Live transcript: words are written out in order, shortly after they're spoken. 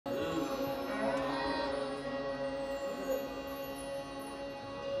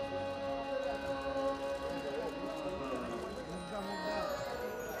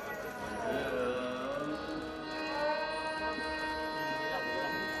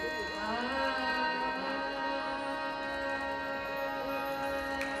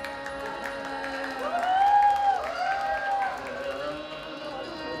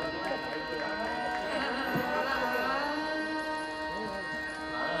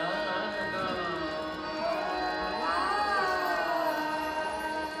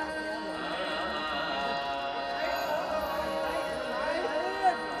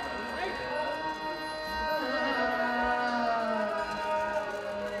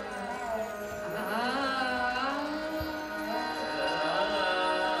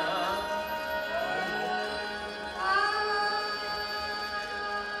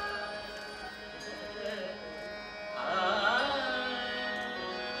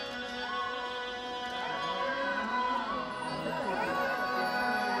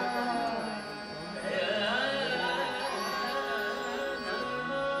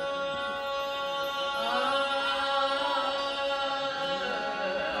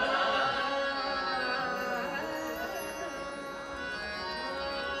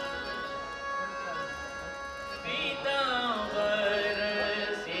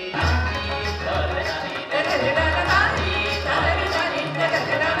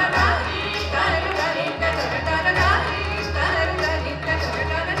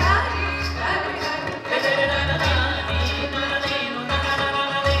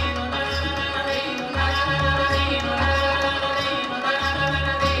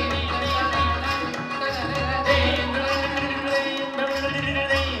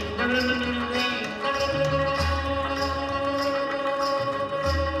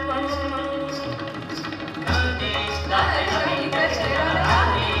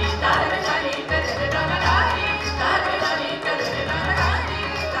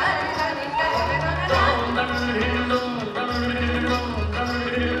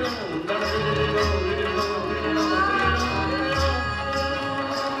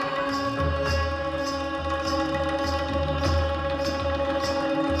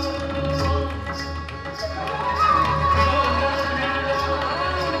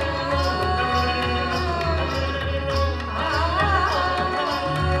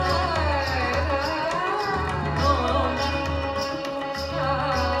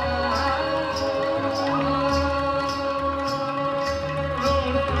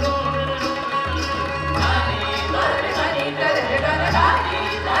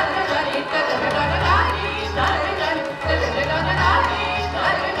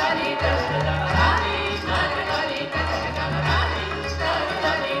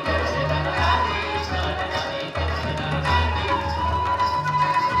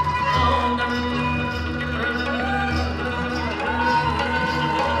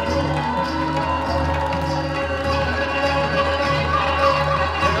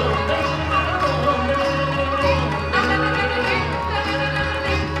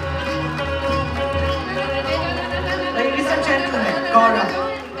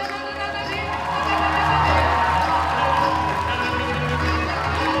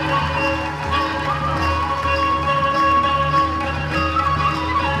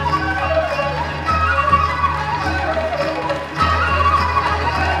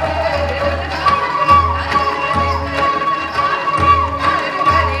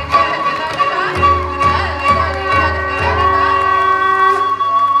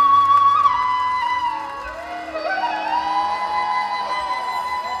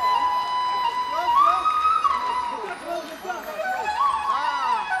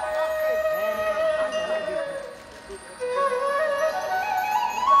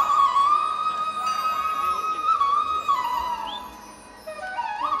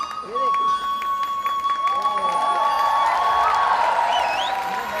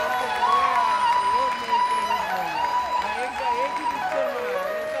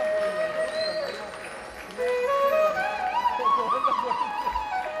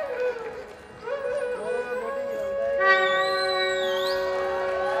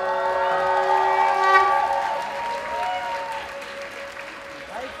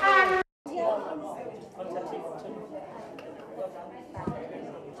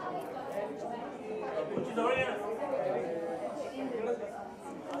Hi,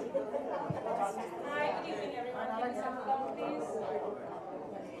 good evening everyone. Can you come down, please?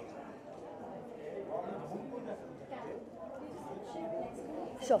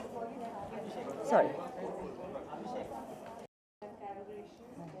 Sure. Sorry.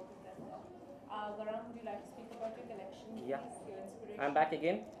 Gaurang, would you like to speak about your collection? Yeah. Please, your inspiration. I'm back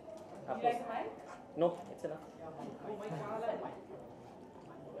again. Would you like a mic? No, it's enough.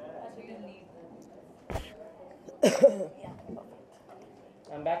 Actually, you can leave.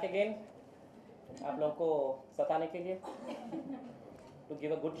 I'm back again. आप लोगों को सताने के लिए to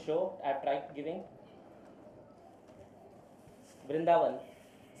give a good show. I've tried giving. Vrindavan.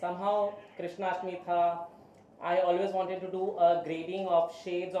 Somehow Krishnashtami tha. I always wanted to do a grading of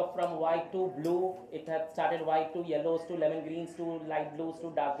shades of from white to blue. It had started white to yellows to lemon greens to light blues to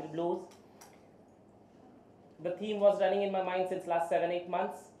dark blues. The theme was running in my mind since last 7-8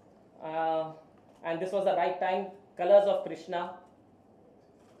 months. And this was the right time. Colors of Krishna.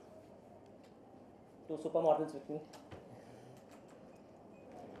 Two supermodels with me.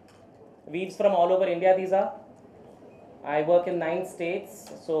 Weaves from all over India these are. I work in 9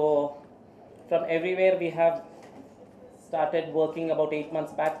 states, so from everywhere we have started working about 8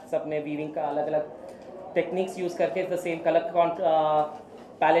 months back. सब में weaving का अलग-अलग techniques use करके the same color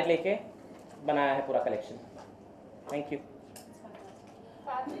palette लेके बनाया है पूरा collection. Thank you.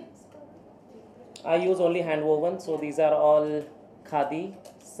 I use only hand woven, so these are all khadi,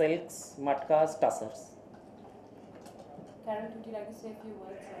 silks, matkas, tussars. Karen, would you like to say a few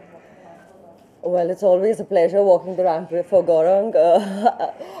words on what you have for Gaurang? Well, it's always a pleasure walking the ramp for Gaurang.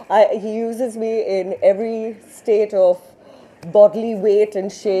 He uses me in every state of bodily weight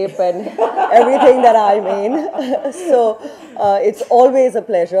and shape and everything that I'm in. So it's always a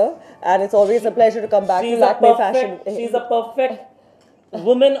pleasure, and it's always a pleasure to come back to Lakme Fashion. She's a perfect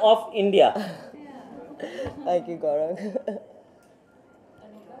woman of India. Thank you, Gaurang. Anika,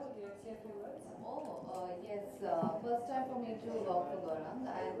 would you like to say a few words? Yes. First time for me to work for Gaurang,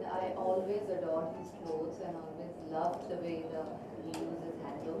 and I always adored his clothes and always loved the way he uses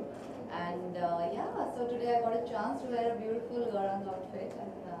handloom. And so today I got a chance to wear a beautiful Gaurang outfit,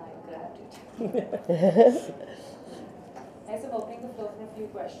 and I grabbed it. Yes, I'm opening the floor for a few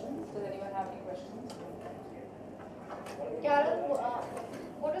questions. Does anyone have any questions? Karen,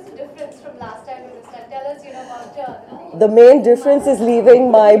 what was the difference from last time to this time? Tell us, about The main difference is leaving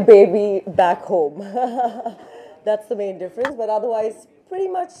my baby back home. That's the main difference, but otherwise, pretty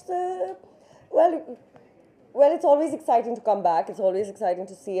much well, it's always exciting to come back. It's always exciting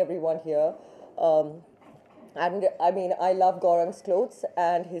to see everyone here. And I mean, I love Gaurang's clothes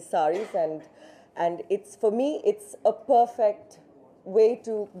and his saris, and it's, for me, it's a perfect way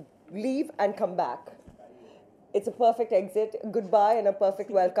to leave and come back. It's a perfect exit, goodbye, and a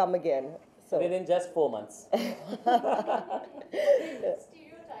perfect welcome again. So Within just 4 months. stereotypes,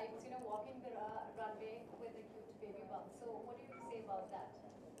 walking the runway with a cute baby bump. So what do you say about that?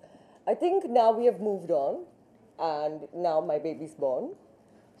 I think now we have moved on, and now my baby's born.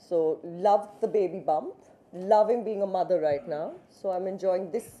 So loved the baby bump, loving being a mother right now. So I'm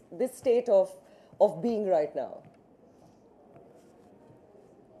enjoying this state of being right now.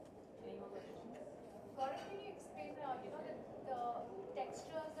 Gaurang, can you explain, the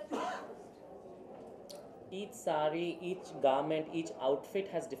textures that you used? Each sari, each garment, each outfit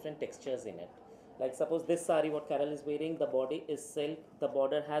has different textures in it. Like suppose this sari what Carol is wearing, the body is silk, the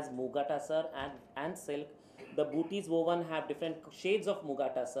border has muga tussar and silk. The booties woven have different shades of muga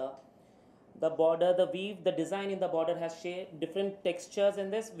tussar. The border, the weave, the design in the border has different textures in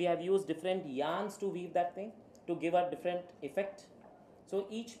this. We have used different yarns to weave that thing to give a different effect. So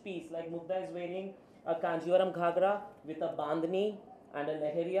each piece, like Mugdha is wearing a Kanjivaram Ghagra with a Bandhani and a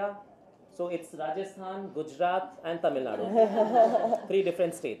Leheriya. So it's Rajasthan, Gujarat and Tamil Nadu. 3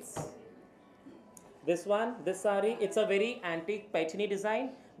 different states. This one, this sari, it's a very antique Paithani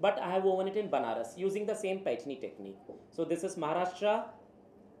design, but I have woven it in Banaras using the same Paithani technique. So this is Maharashtra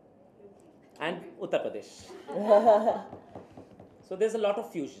and Uttar Pradesh. So there's a lot of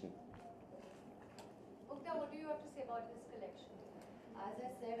fusion. Mugdha, what do you have to say about this collection? As I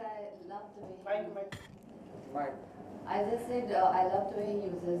said, I love the way he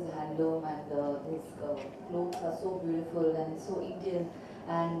uses handloom, and his clothes are so beautiful and so Indian,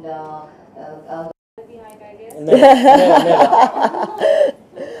 and Behind, I guess. Never.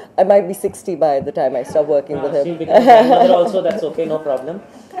 I might be 60 by the time I stop working with She'll him. become a grandmother also, that's okay, no problem.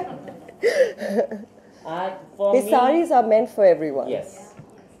 His saris are meant for everyone. Yes.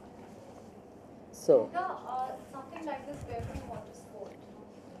 So. Something like this, where do you want to sport?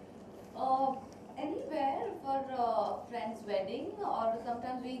 anywhere for friends friend's wedding, or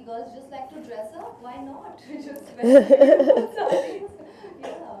sometimes we girls just like to dress up. Why not? Just wear sarees.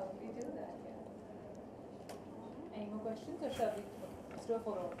 Yeah, we do that. Yeah. Any more questions or shall we? Let's do a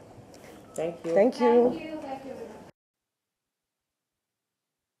photo. Thank you. Thank you. Thank you. Thank you.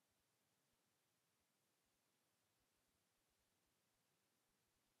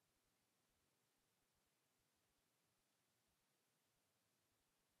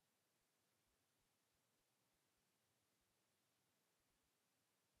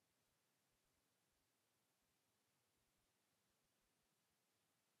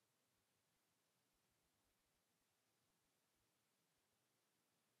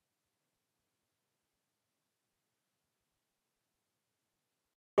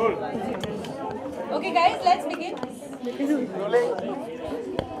 Okay, guys, let's begin.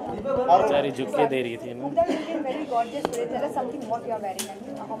 बेचारी झुक के दे रही थी ना. Mugdha, you looking very gorgeous today. Tell us something what you are wearing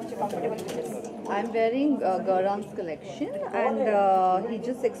and how much you're comfortable with this. I'm wearing Gaurang's collection, and he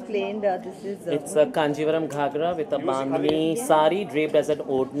just explained this is. It's a Kanjivaram Ghagra with a bandhani sari draped as an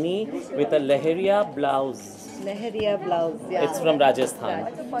odhni with a leheriya blouse. Leheriya blouse. Yeah. It's from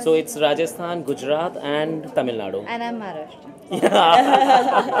Rajasthan. So it's Rajasthan, Gujarat, and Tamil Nadu. And I'm Maharashtra.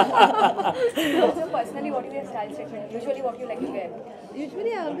 So personally, what is your style statement? Usually, what you like to wear?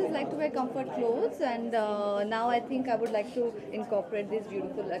 Usually, I always like to wear comfort clothes, and now I think I would like to incorporate these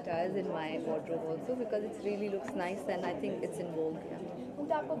beautiful attires in my wardrobe also because it really looks nice and I think it's in vogue. Yeah.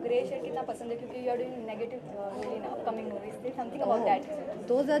 Mugdha, आपको grey shade कितना पसंद है क्योंकि you are doing negative role in upcoming movies. Say something about that.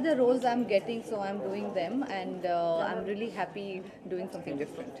 Those are the roles I'm getting, so I'm doing them, and I'm really happy doing something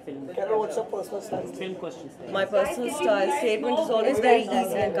different. Carol, what's your personal style? Film questions. My personal style statement is always very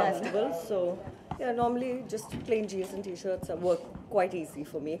easy and comfortable. So, yeah, normally just plain jeans and t-shirts work quite easy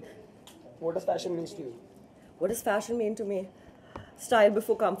for me. What does fashion mean to you? What does fashion mean to me? Style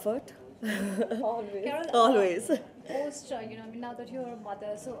before comfort. Always. Carol, Always. Post, now that you're a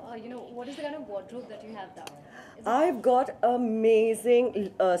mother, so what is the kind of wardrobe that you have now? I've got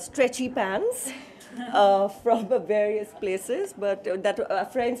amazing stretchy pants from various places, but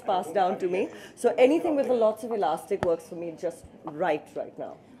that friends passed down to me. So anything with lots of elastic works for me just right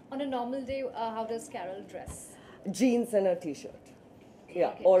now. On a normal day, how does Carol dress? Jeans and a t-shirt.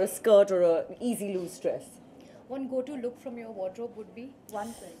 Yeah, or a skirt or a easy loose dress. One go-to look from your wardrobe would be?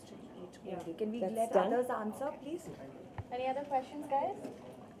 One question each only. Can we That's let done. others answer, please? Any other questions, guys?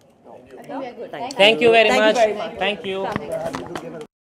 I think we are good. Thank you very Thank you much. very much. Thank you. Coming.